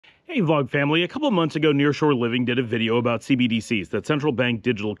Hey Vlog family, a couple of months ago Nearshore Living did a video about CBDCs, that central bank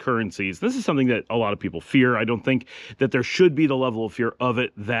digital currencies. This is something that a lot of people fear. I don't think that there should be the level of fear of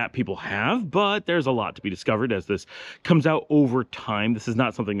it that people have, but there's a lot to be discovered as this comes out over time. This is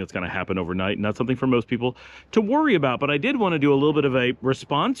not something that's going to happen overnight, not something for most people to worry about, but I did want to do a little bit of a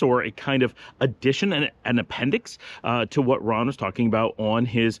response or a kind of addition, an appendix to what Ron was talking about on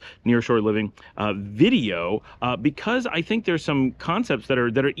his Nearshore Living video, because I think there's some concepts that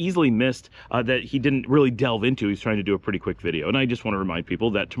are easily missed that he didn't really delve into. He's trying to do a pretty quick video. And I just want to remind people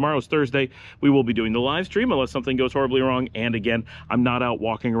that tomorrow's Thursday. We will be doing the live stream unless something goes horribly wrong. And again, I'm not out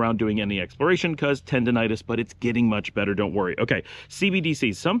walking around doing any exploration because tendinitis, but it's getting much better. Don't worry. Okay,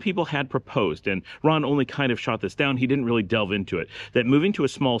 CBDC. Some people had proposed, and Ron only kind of shot this down. He didn't really delve into it, that moving to a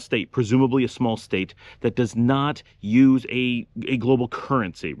small state, presumably a small state that does not use a global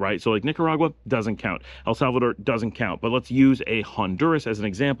currency, right? So like Nicaragua doesn't count. El Salvador doesn't count. But let's use a Honduras as an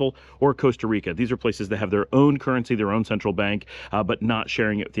example, or Costa Rica. These are places that have their own currency, their own central bank, but not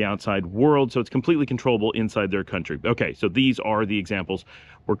sharing it with the outside world. So it's completely controllable inside their country. Okay, so these are the examples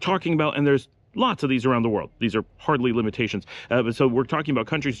we're talking about, and there's lots of these around the world. These are hardly limitations. So we're talking about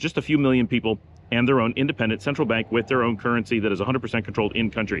countries, just a few million people, and their own independent central bank with their own currency that is 100% controlled in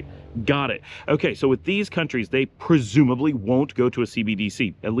country. Got it. Okay, so with these countries, they presumably won't go to a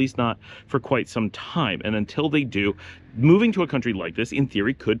CBDC, at least not for quite some time. And until they do, moving to a country like this, in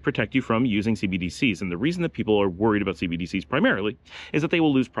theory, could protect you from using CBDCs. And the reason that people are worried about CBDCs primarily is that they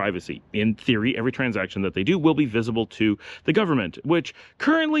will lose privacy. In theory, every transaction that they do will be visible to the government, which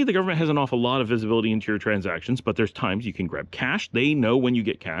currently the government has an awful lot of visibility into your transactions, but there's times you can grab cash. They know when you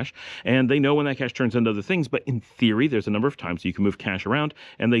get cash, and they know when that cash turns into other things. But in theory, there's a number of times you can move cash around,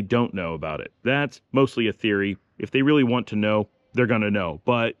 and they don't know about it. That's mostly a theory. If they really want to know, they're going to know.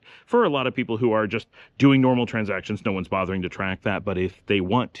 But for a lot of people who are just doing normal transactions, no one's bothering to track that. But if they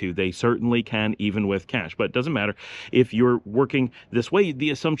want to, they certainly can, even with cash. But it doesn't matter. If you're working this way, the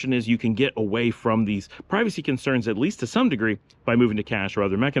assumption is you can get away from these privacy concerns, at least to some degree, by moving to cash or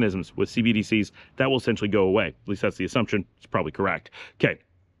other mechanisms. With CBDCs, that will essentially go away. At least that's the assumption. It's probably correct. Okay.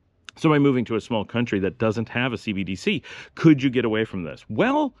 So by moving to a small country that doesn't have a CBDC, could you get away from this?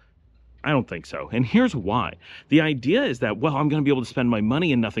 Well, I don't think so. And here's why. The idea is that, well, I'm going to be able to spend my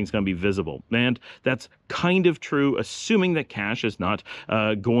money and nothing's going to be visible. And that's kind of true, assuming that cash is not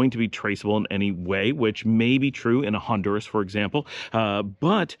going to be traceable in any way, which may be true in a Honduras, for example.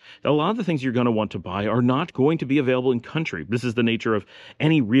 But a lot of the things you're going to want to buy are not going to be available in country. This is the nature of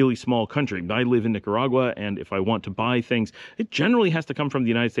any really small country. I live in Nicaragua, and if I want to buy things, it generally has to come from the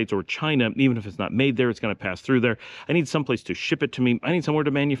United States or China. Even if it's not made there, it's going to pass through there. I need someplace to ship it to me. I need somewhere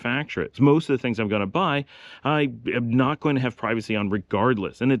to manufacture it. Most of the things I'm going to buy, I am not going to have privacy on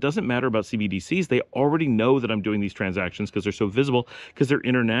regardless. And it doesn't matter about CBDCs. They already know that I'm doing these transactions because they're so visible, because they're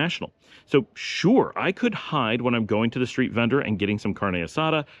international. So sure, I could hide when I'm going to the street vendor and getting some carne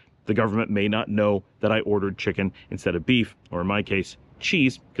asada. The government may not know that I ordered chicken instead of beef, or in my case,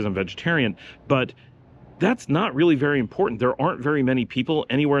 cheese, because I'm vegetarian. But that's not really very important. There aren't very many people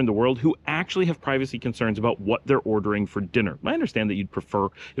anywhere in the world who actually have privacy concerns about what they're ordering for dinner. I understand that you'd prefer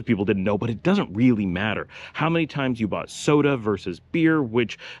if people didn't know, but it doesn't really matter. How many times you bought soda versus beer,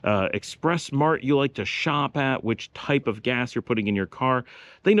 which Express Mart you like to shop at, which type of gas you're putting in your car.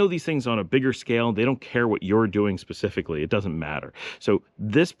 They know these things on a bigger scale. They don't care what you're doing specifically. It doesn't matter. So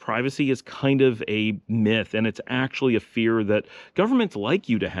this privacy is kind of a myth, and it's actually a fear that governments like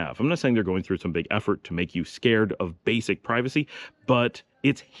you to have. I'm not saying they're going through some big effort to make you scared of basic privacy, but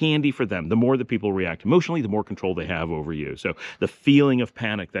it's handy for them. The more that people react emotionally, the more control they have over you. So the feeling of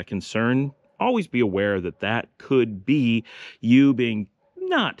panic, that concern, always be aware that that could be you being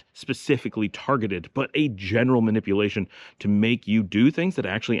not specifically targeted, but a general manipulation to make you do things that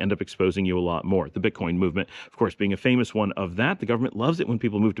actually end up exposing you a lot more. The Bitcoin movement, of course, being a famous one of that. The government loves it when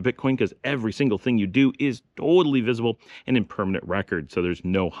people move to Bitcoin because every single thing you do is totally visible and in permanent record. So there's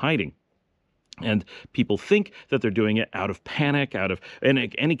no hiding. And people think that they're doing it out of panic, out of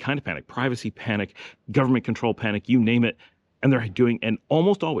any kind of panic, privacy panic, government control panic, you name it. And they're doing, and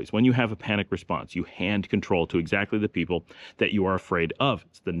almost always when you have a panic response, you hand control to exactly the people that you are afraid of.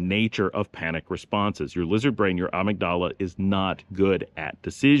 It's the nature of panic responses. Your lizard brain, your amygdala, is not good at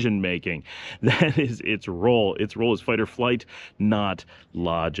decision making. That is its role. Its role is fight or flight, not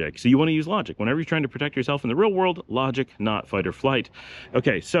logic. So you want to use logic. Whenever you're trying to protect yourself in the real world, logic, not fight or flight.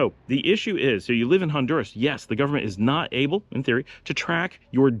 Okay, so the issue is, so you live in Honduras. Yes, the government is not able, in theory, to track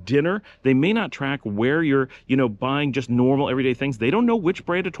your dinner. They may not track where you're, buying just normal everyday things. They don't know which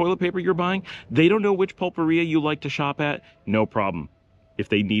brand of toilet paper you're buying. They don't know which pulperia you like to shop at. No problem. If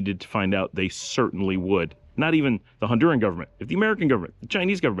they needed to find out, they certainly would. not even the Honduran government. If the American government, the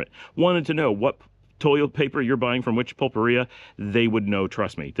Chinese government wanted to know what toilet paper you're buying from which pulperia, they would know,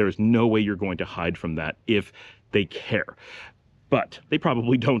 trust me. There's no way you're going to hide from that if they care. But they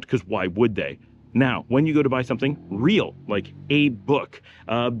probably don't, because why would they? Now, when you go to buy something real, like a book,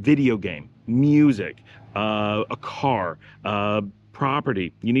 a video game, music, a car,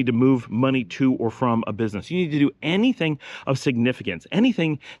 property, you need to move money to or from a business. You need to do anything of significance,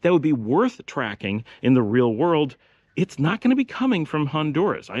 anything that would be worth tracking in the real world. It's not going to be coming from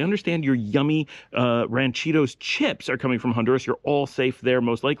Honduras. I understand your yummy Ranchitos chips are coming from Honduras. You're all safe there,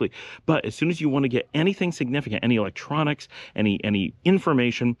 most likely. But as soon as you want to get anything significant, any electronics, any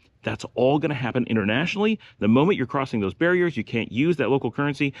information, that's all going to happen internationally. The moment you're crossing those barriers, you can't use that local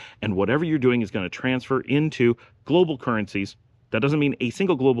currency, and whatever you're doing is going to transfer into global currencies. That doesn't mean a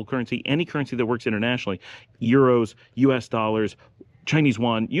single global currency, any currency that works internationally, euros, US dollars, Chinese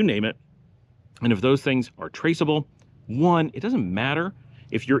yuan, you name it. And if those things are traceable, one, it doesn't matter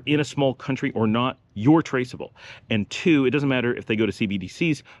if you're in a small country or not, you're traceable. And two, it doesn't matter if they go to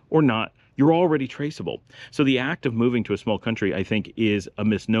CBDCs or not, you're already traceable. So the act of moving to a small country, I think, is a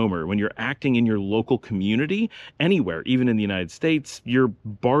misnomer. When you're acting in your local community, anywhere, even in the United States, your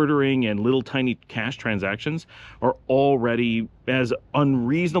bartering and little tiny cash transactions are already as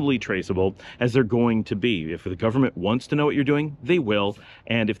unreasonably traceable as they're going to be. If the government wants to know what you're doing, they will.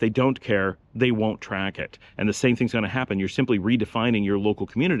 And if they don't care, they won't track it. And the same thing's going to happen. You're simply redefining your local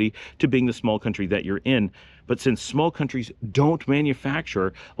community to being the small country that you're in. But since small countries don't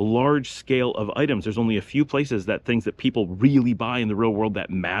manufacture a large scale of items, there's only a few places that things that people really buy in the real world that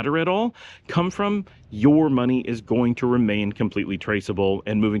matter at all come from. Your money is going to remain completely traceable,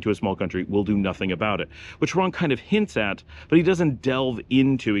 and moving to a small country will do nothing about it, which Ron kind of hints at, but he doesn't delve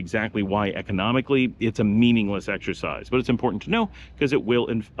into exactly why economically it's a meaningless exercise. But it's important to know because it will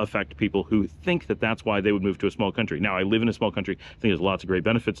affect people who think that that's why they would move to a small country. Now, I live in a small country. I think there's lots of great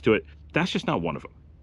benefits to it. That's just not one of them.